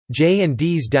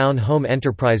J&D's Down Home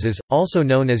Enterprises, also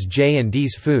known as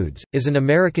J&D's Foods, is an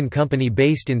American company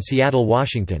based in Seattle,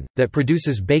 Washington, that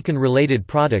produces bacon-related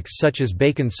products such as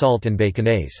bacon salt and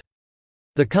Baconnaise.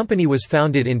 The company was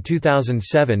founded in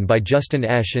 2007 by Justin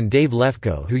Esch and Dave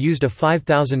Lefkoe, who used a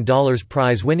 $5,000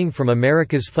 prize winning from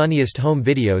America's Funniest Home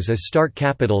Videos as start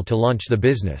capital to launch the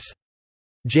business.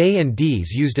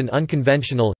 J&D's used an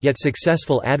unconventional, yet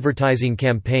successful advertising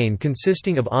campaign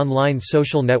consisting of online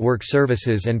social network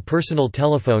services and personal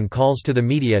telephone calls to the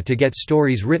media to get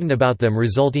stories written about them,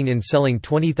 resulting in selling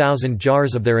 20,000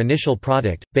 jars of their initial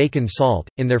product, bacon salt,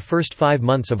 in their first 5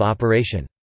 months of operation.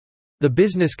 The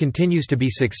business continues to be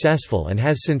successful and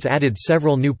has since added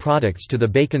several new products to the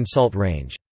bacon salt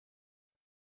range.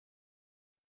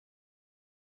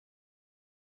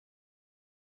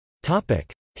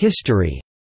 History.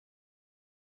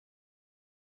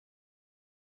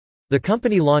 The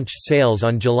company launched sales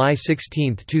on July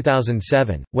 16,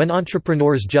 2007, when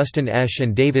entrepreneurs Justin Esch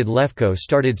and David Lefkoe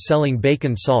started selling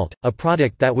bacon salt, a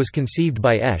product that was conceived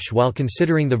by Esch while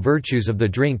considering the virtues of the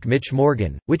drink Mitch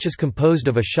Morgan, which is composed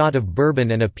of a shot of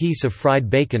bourbon and a piece of fried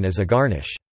bacon as a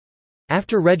garnish.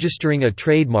 After registering a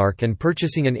trademark and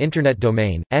purchasing an internet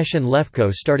domain, Esch and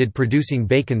Lefkoe started producing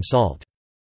bacon salt.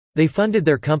 They funded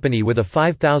their company with a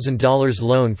 $5,000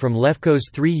 loan from Lefkoe's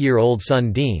 3-year-old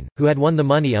son Dean, who had won the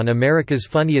money on America's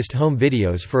Funniest Home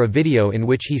Videos for a video in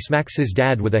which he smacks his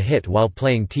dad with a hit while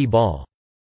playing T-ball.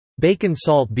 Bacon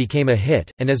salt became a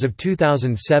hit, and as of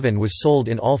 2007 was sold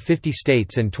in all 50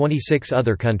 states and 26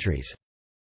 other countries.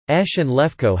 Esch and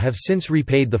Lefkoe have since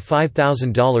repaid the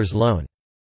 $5,000 loan.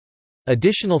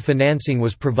 Additional financing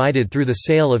was provided through the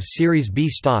sale of Series B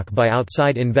stock by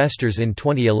outside investors in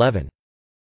 2011.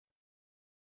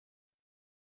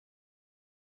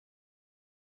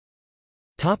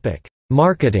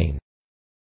 Marketing.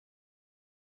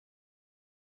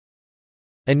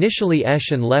 Initially,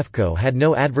 Esch and Lefkoe had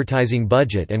no advertising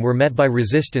budget and were met by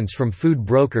resistance from food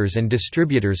brokers and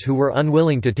distributors who were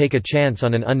unwilling to take a chance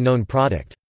on an unknown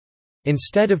product.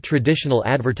 Instead of traditional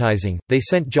advertising, they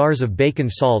sent jars of bacon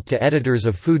salt to editors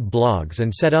of food blogs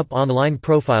and set up online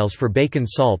profiles for bacon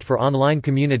salt for online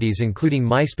communities including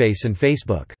MySpace and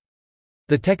Facebook.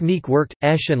 The technique worked.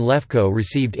 Esch and Lefkoe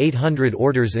received 800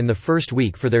 orders in the first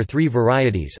week for their 3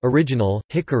 varieties: original,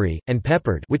 hickory, and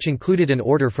peppered, which included an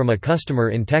order from a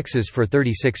customer in Texas for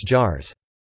 36 jars.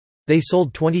 They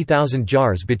sold 20,000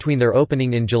 jars between their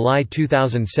opening in July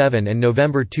 2007 and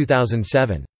November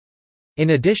 2007. In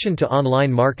addition to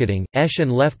online marketing, Esch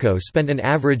and Lefkoe spent an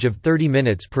average of 30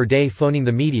 minutes per day phoning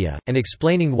the media, and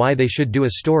explaining why they should do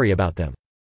a story about them.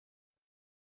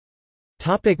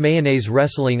 Mayonnaise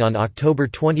Wrestling. On October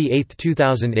 28,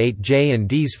 2008,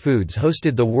 J&D's Foods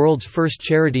hosted the world's first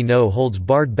charity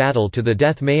no-holds-barred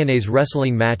battle-to-the-death mayonnaise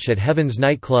wrestling match at Heaven's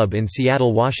nightclub in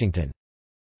Seattle, Washington.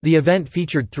 The event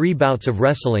featured 3 bouts of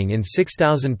wrestling in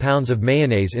 6,000 pounds of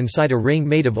mayonnaise inside a ring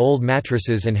made of old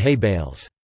mattresses and hay bales.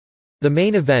 The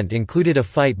main event included a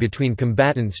fight between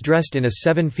combatants dressed in a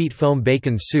 7-foot foam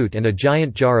bacon suit and a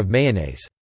giant jar of mayonnaise.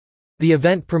 The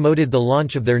event promoted the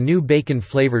launch of their new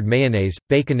bacon-flavored mayonnaise,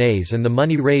 Baconnaise, and the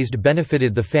money raised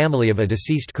benefited the family of a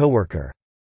deceased coworker.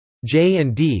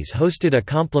 J&D's hosted a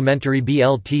complimentary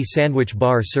BLT sandwich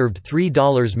bar served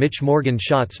 $3 Mitch Morgan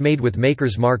shots made with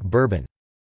Maker's Mark bourbon.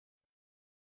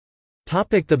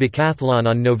 The Bacathlon.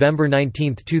 On November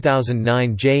 19,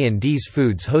 2009, J&D's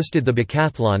Foods hosted the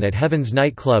Bacathlon at Heaven's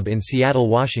nightclub in Seattle,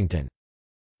 Washington.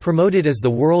 Promoted as the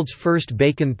world's first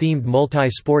bacon-themed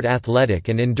multi-sport athletic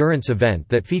and endurance event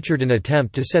that featured an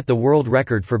attempt to set the world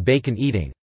record for bacon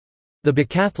eating. The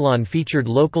Bacathlon featured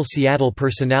local Seattle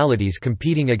personalities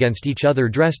competing against each other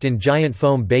dressed in giant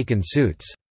foam bacon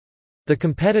suits. The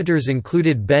competitors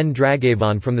included Ben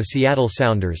Dragavon from the Seattle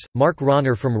Sounders, Mark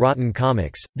Ronner from Rotten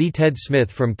Comics, The Ted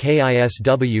Smith from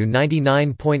KISW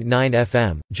 99.9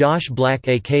 FM, Josh Black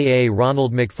aka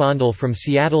Ronald McFondle from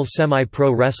Seattle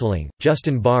Semi-Pro Wrestling,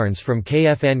 Justin Barnes from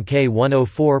KFNK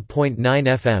 104.9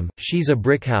 FM, Shiza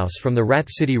Brickhouse from the Rat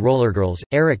City Rollergirls,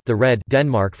 Eric the Red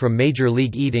Denmark from Major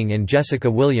League Eating, and Jessica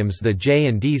Williams, the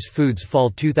J&D's Foods Fall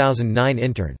 2009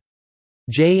 intern.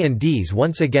 J&D's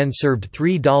once again served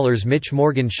 $3 Mitch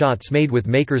Morgan shots made with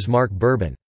Maker's Mark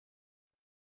bourbon.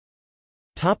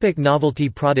 Novelty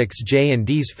products.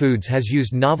 J&D's Foods has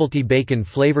used novelty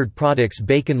bacon-flavored products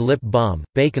Bacon Lip Balm,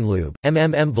 Baconlube,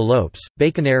 Mmmvelopes,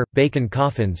 Baconaire, Bacon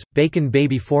Coffins, Bacon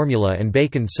Baby Formula and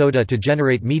Bacon Soda to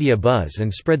generate media buzz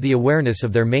and spread the awareness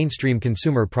of their mainstream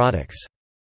consumer products.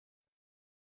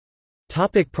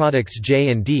 Products.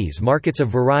 J&D's markets a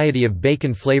variety of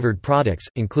bacon-flavored products,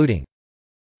 including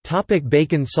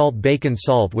Bacon salt. Bacon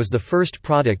salt was the first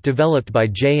product developed by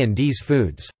J&D's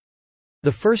Foods.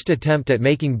 The first attempt at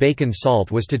making bacon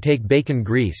salt was to take bacon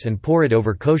grease and pour it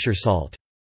over kosher salt.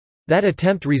 That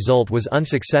attempt result was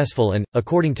unsuccessful and,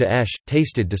 according to Esch,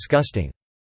 tasted disgusting.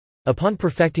 Upon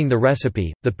perfecting the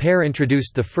recipe, the pair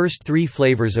introduced the first 3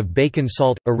 flavors of bacon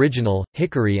salt, original,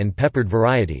 hickory and peppered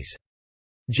varieties.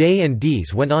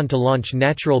 J&D's went on to launch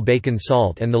natural bacon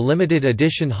salt and the limited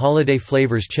edition holiday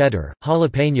flavors cheddar,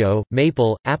 jalapeno,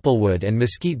 maple, applewood and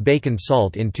mesquite bacon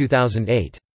salt in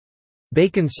 2008.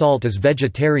 Bacon salt is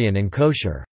vegetarian and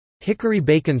kosher. Hickory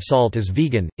bacon salt is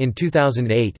vegan. In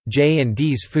 2008,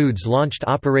 J&D's Foods launched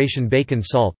Operation Bacon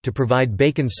Salt to provide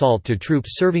bacon salt to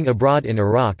troops serving abroad in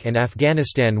Iraq and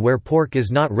Afghanistan where pork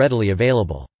is not readily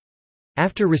available.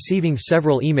 After receiving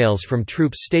several emails from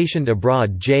troops stationed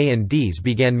abroad, J&D's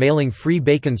began mailing free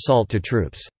bacon salt to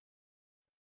troops.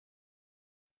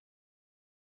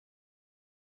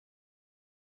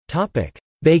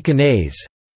 Baconnaise.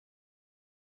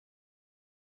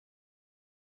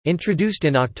 Introduced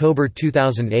in October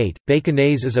 2008,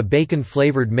 Baconnaise is a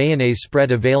bacon-flavored mayonnaise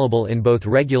spread available in both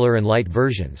regular and light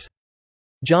versions.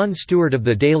 Jon Stewart of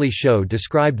The Daily Show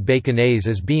described Baconnaise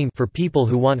as being for people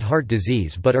who want heart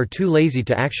disease but are too lazy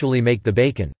to actually make the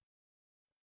bacon.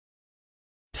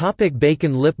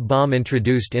 Bacon Lip Balm.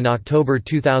 Introduced in October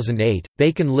 2008,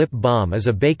 Bacon Lip Balm is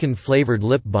a bacon-flavored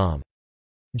lip balm.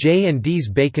 J&D's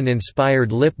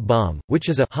bacon-inspired lip balm, which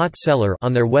is a hot seller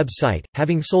on their website,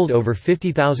 having sold over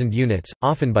 50,000 units,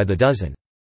 often by the dozen.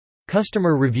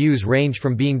 Customer reviews range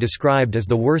from being described as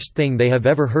the worst thing they have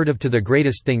ever heard of to the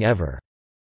greatest thing ever.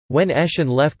 When Esch and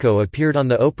Lefko appeared on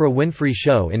The Oprah Winfrey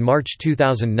Show in March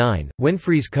 2009,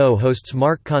 Winfrey's co-hosts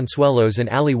Mark Consuelos and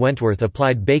Ali Wentworth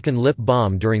applied bacon lip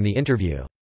balm during the interview.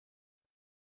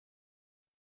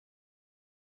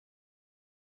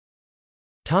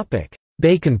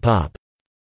 BaconPOP.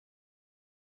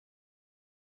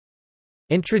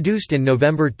 Introduced in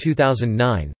November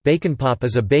 2009, BaconPOP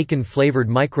is a bacon-flavored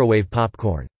microwave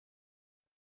popcorn.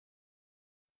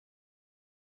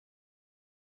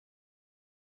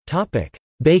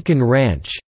 Bacon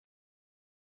Ranch.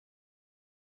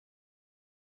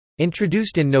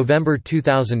 Introduced in November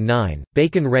 2009,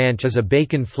 Bacon Ranch is a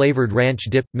bacon-flavored ranch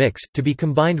dip, mix, to be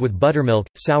combined with buttermilk,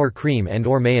 sour cream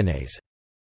and/or mayonnaise.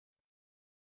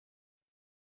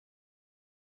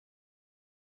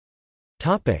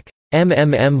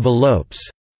 Mmmvelopes.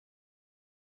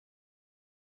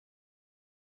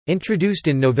 Introduced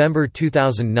in November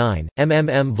 2009,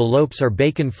 Mmmvelopes are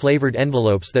bacon-flavored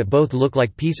envelopes that both look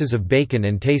like pieces of bacon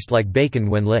and taste like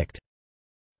bacon when licked.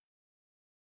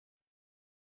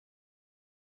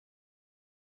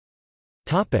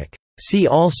 See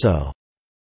also: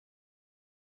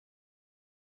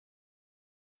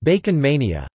 Bacon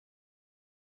mania.